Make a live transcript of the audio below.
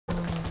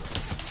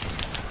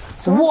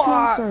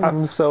What?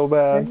 I'm so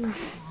bad.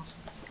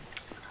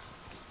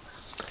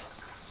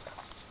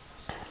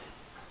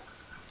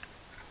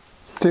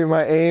 Dude,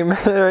 my aim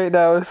right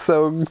now is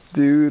so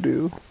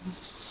doo-doo.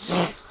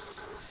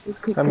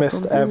 I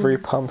missed every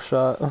pump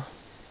shot.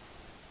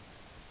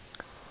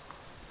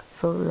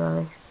 So did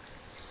I.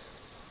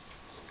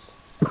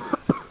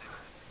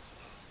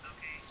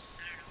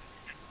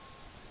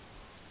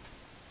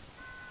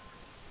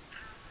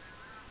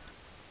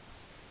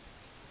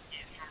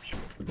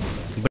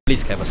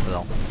 Близко, я бы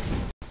сказал.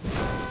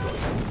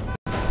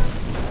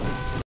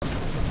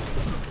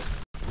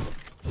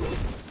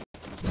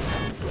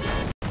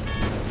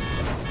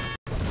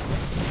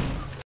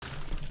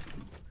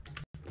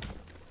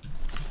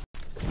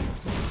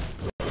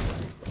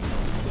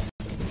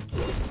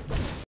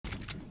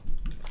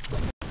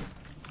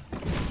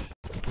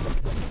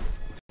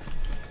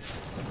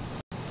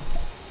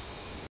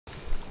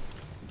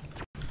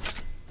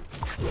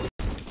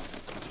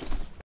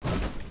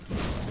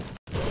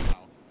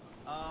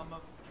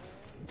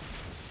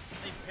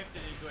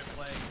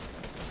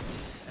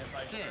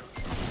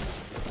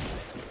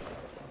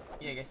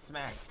 Yeah, get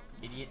smacked,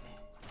 idiot.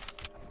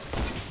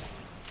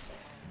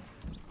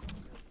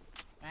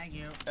 Thank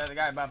you. The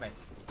guy above it.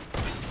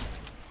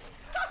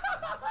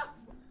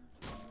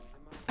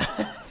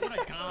 What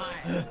a guy.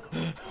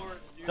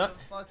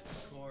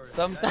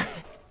 Sometimes.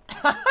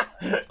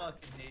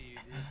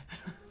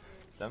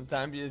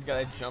 Sometimes you just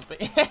gotta jump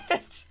it.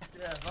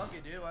 Yeah, fuck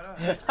it, dude. Why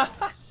not?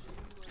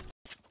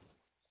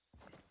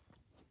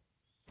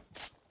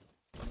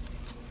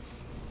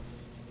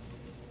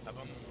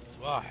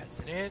 واحد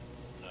اثنين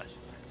لا شوف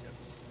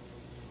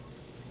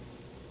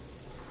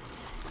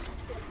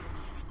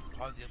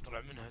هذه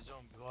يطلع منها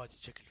زومبي واجد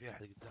شكل في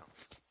احد قدام.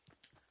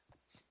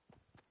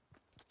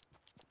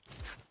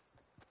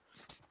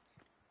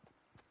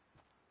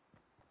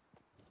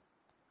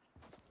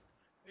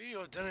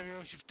 ايوه انا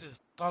يوم شفته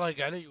طلق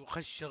علي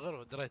وخش شغل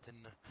ودريت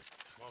انه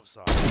ما هو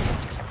صعب.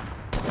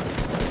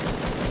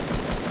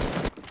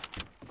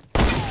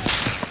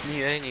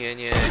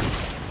 Nie.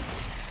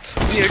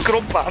 Nie,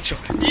 krąpacz!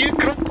 Nie,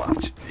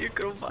 krąpacz! Nie,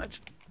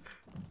 krąpacz!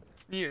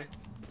 Nie.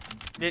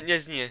 Nie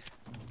znie.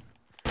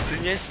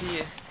 Nie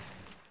znie.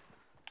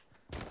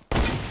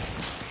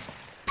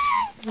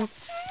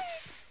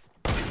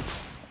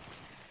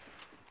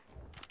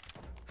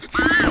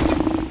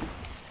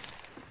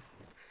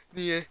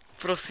 Nie,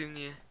 prosím,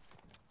 nie.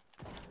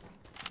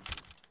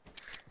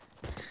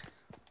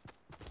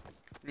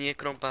 Nie,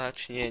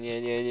 krąpacz, nie.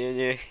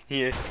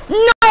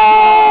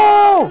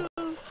 No!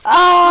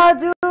 Ah,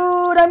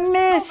 dude, I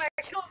missed.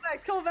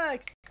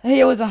 Kovacs. Hey,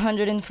 it was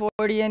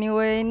 140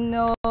 anyway.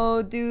 No,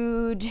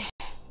 dude.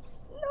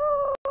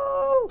 No.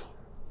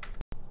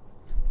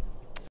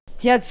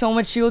 He had so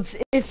much shields.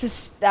 It's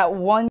just that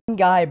one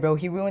guy, bro.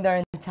 He ruined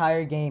our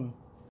entire game.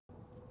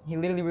 He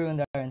literally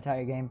ruined our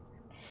entire game.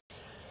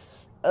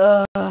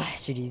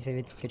 GG's,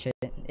 baby. Good shit.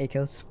 8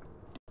 kills.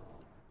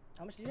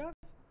 How much did you have?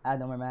 Add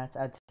no more mats.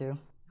 Add 2.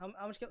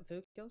 How much kills?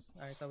 2 kills?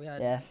 Alright, so we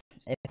had... Yeah.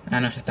 Ah,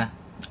 no, ya está.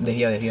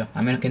 Desvió.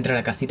 A menos que entre a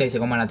la casita y se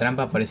coma la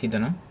trampa, pobrecito,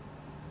 ¿no?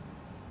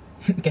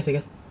 ¿Qué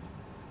hace?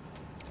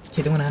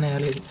 Che, tengo una gana de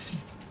darle...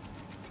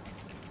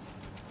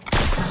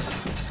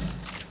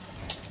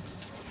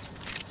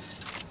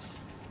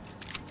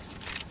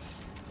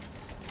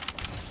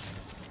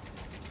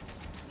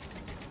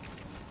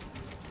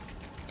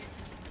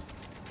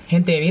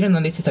 Gente, ¿vieron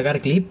dónde dice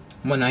sacar clip?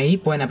 Bueno, ahí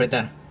pueden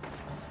apretar.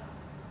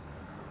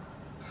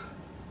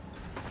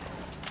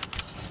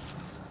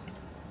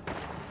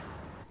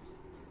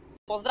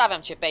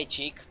 Pozdrawiam cię,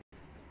 Pejcik.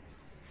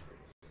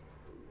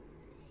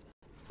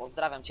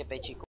 Pozdrawiam cię,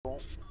 Pejciku.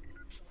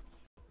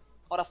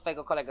 Oraz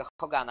twojego kolegę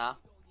Hogana.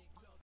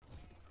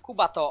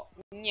 Kuba to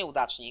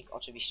nieudacznik,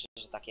 oczywiście,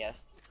 że tak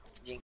jest.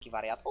 Dzięki,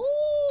 wariat.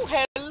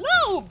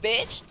 Hello,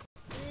 bitch!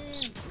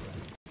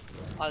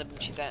 Ale bym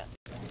ci te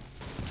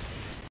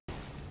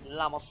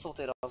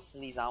lamosuty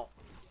rozlizał.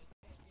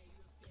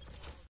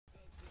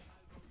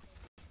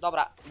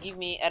 Dobra, give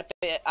me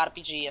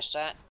RPG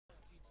jeszcze.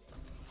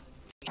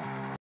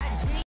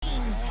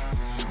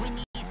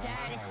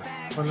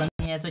 Podle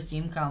mě je to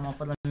tím, kámo,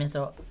 podle mě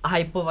to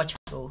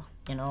hypovačkou,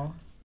 you know?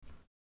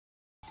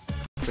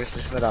 To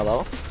jsi se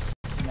nedával?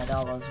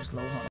 Nedával už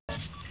dlouho.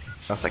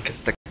 Já tak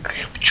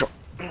pičo.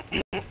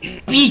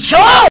 Pičo!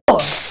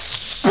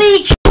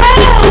 Pičo!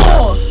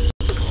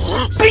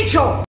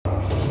 Pičo!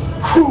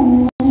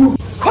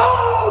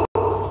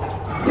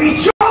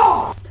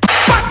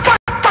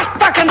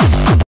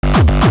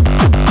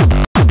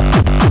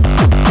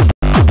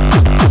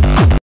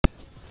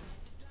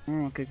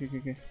 Ok.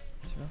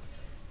 Tu vois.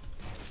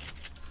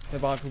 Mais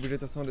bon, il faut bouger de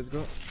toute façon, let's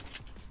go.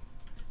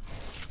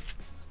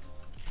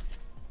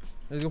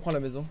 Let's go prendre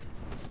la maison.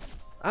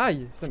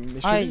 Aïe! Putain,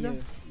 mes chevilles là.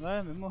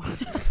 Ouais, mais moi.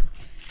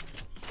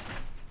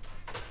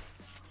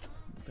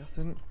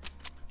 Personne.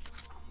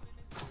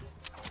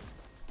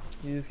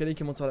 Il y a des escaliers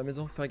qui montent sur la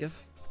maison, faire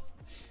gaffe.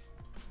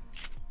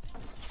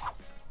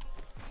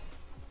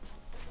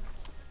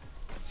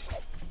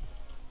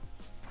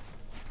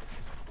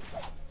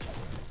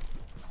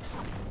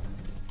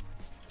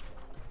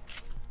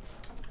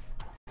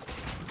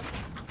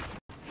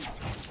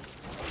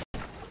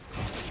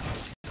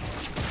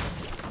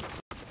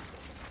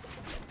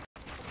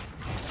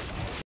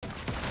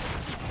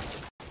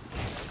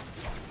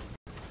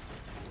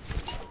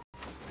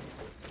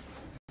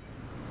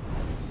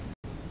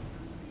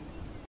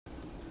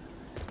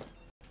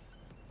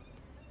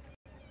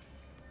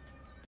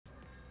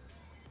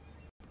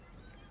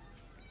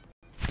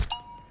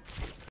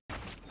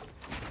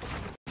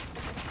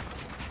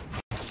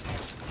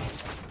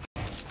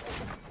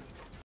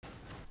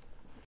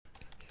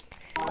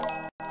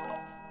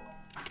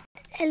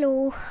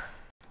 Hello.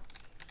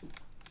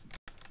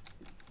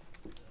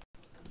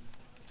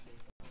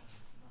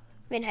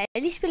 Men har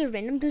jeg lige spillet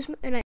Random Dudes?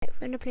 Nej,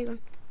 Random Playground.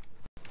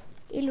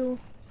 Hello.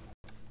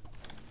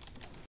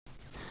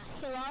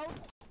 Hello?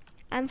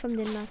 I'm from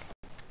Denmark.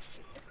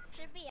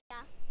 Serbia.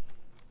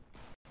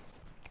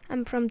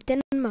 I'm from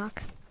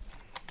Denmark.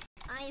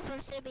 I am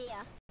from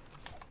Serbia.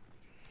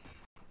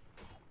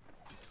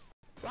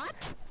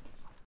 What?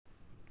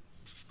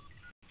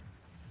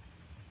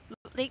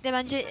 Ligde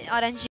bence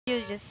RNG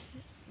öleceğiz.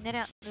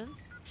 Nereye atladın?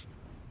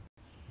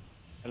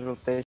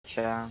 Loot'ta hiç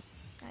ya.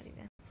 Hadi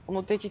gidelim. Bu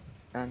loot'ta hiç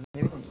yani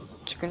ne bileyim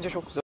çıkınca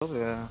çok güzel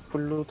oluyor ya.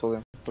 Full loot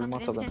oluyor. Full Tamam,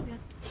 masada. gidelim.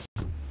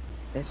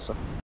 Neyse.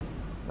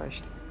 Da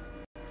işte.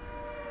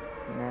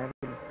 Ne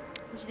bileyim.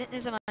 Jilet ne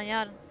zaman?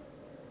 Yarın.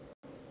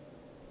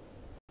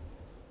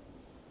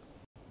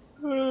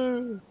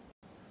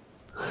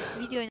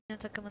 Video oyunu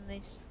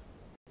takımındayız.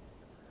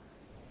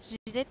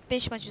 Jilet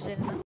 5 maç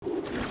üzerinden.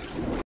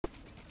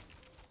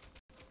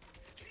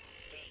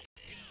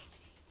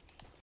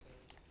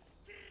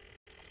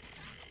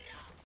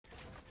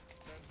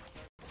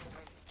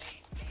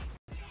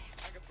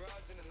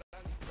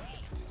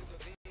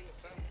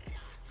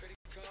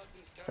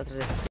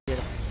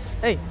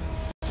 Hey!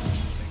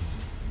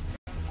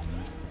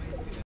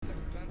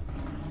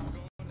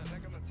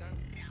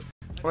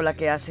 Hola,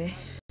 ¿qué hace?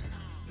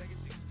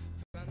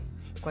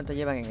 ¿Cuánto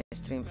llevan en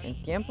stream?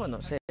 ¿En tiempo?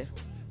 No sé.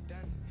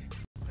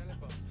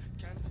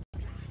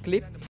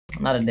 Clip?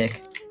 Not a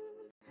dick.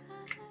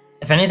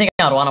 If anything,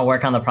 I'd want to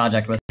work on the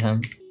project with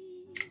him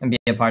and be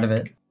a part of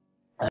it.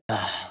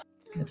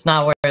 It's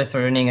not worth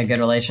ruining a good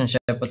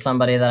relationship with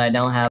somebody that I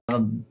don't have a,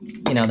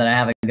 that I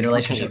have a good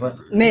relationship with.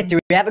 Mitt, do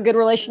we have a good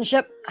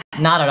relationship?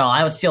 Not at all.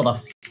 I would steal the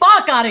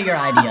fuck out of your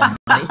idea,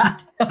 buddy.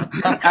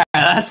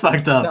 That's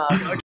fucked up. No,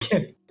 I'm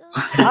kidding.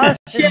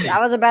 I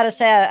was about to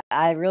say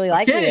I really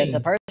like you as a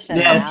person.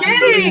 Yeah, Now I'm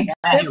kidding.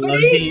 He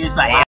loves you. He's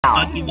like, wow.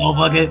 fucking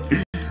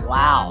motherfucker.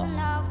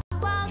 Wow.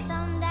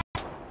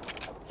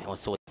 What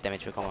sword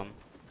damage will come on?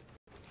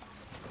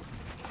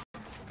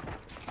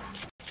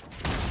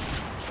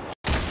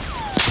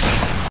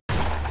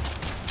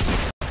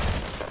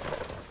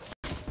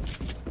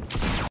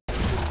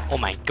 Oh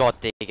my god,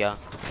 digga.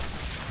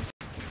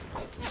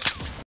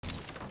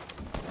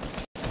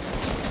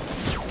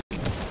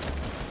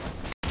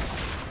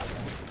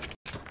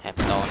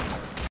 Down.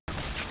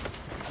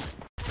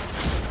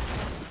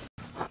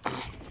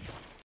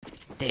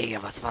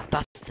 Digga, was war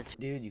das denn?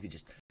 Dude, you could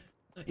just...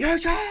 You're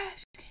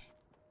trash!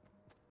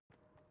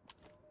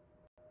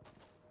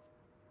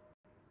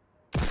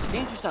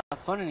 Game's just not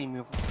fun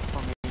anymore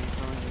for me.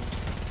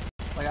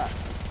 Like,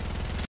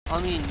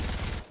 I mean,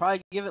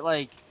 probably give it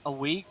like a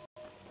week,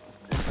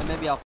 and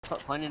maybe I'll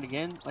start playing it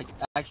again. Like,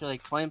 actually,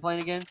 like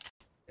playing again.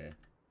 Yeah.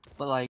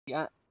 But like,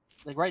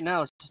 like right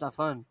now, it's just not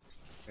fun.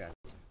 Yeah.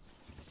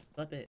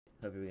 Flip it.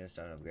 Hope you're gonna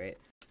start off great.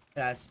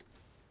 Guys,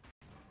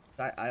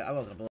 I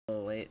woke up a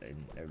little late,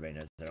 and everybody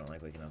knows I don't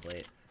like waking up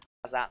late.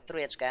 Za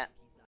trójeczkę.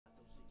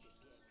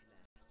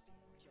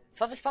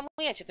 Co wy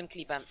spamujecie tym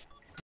klipem?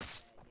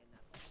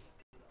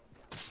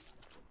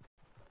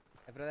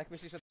 Efron, jak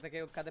myślisz, że do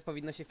takiego KD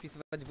powinno się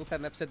wpisywać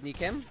WP przed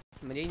nickiem?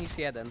 Mniej niż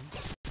 1.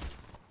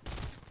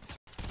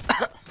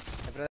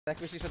 Efron,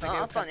 jak myślisz, że takiego...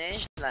 No to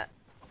nieźle.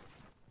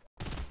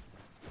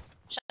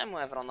 Czemu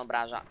Efron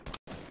obraża?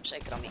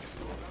 Przykro mi.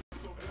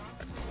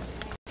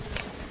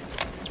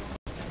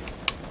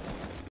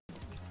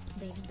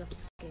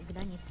 Davidowskie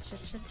Gdaniec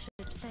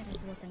 3334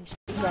 zł i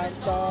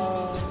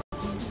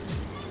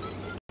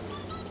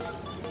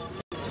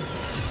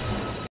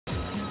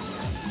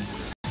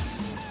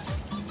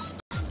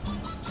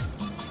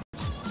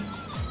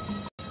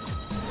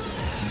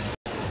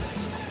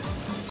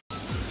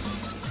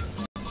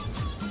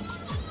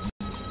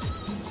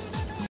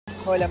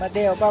Hola,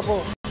 Mateo,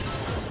 papu.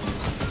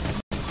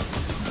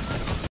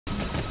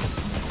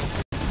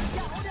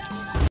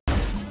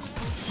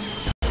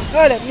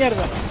 ¡Vale,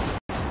 mierda!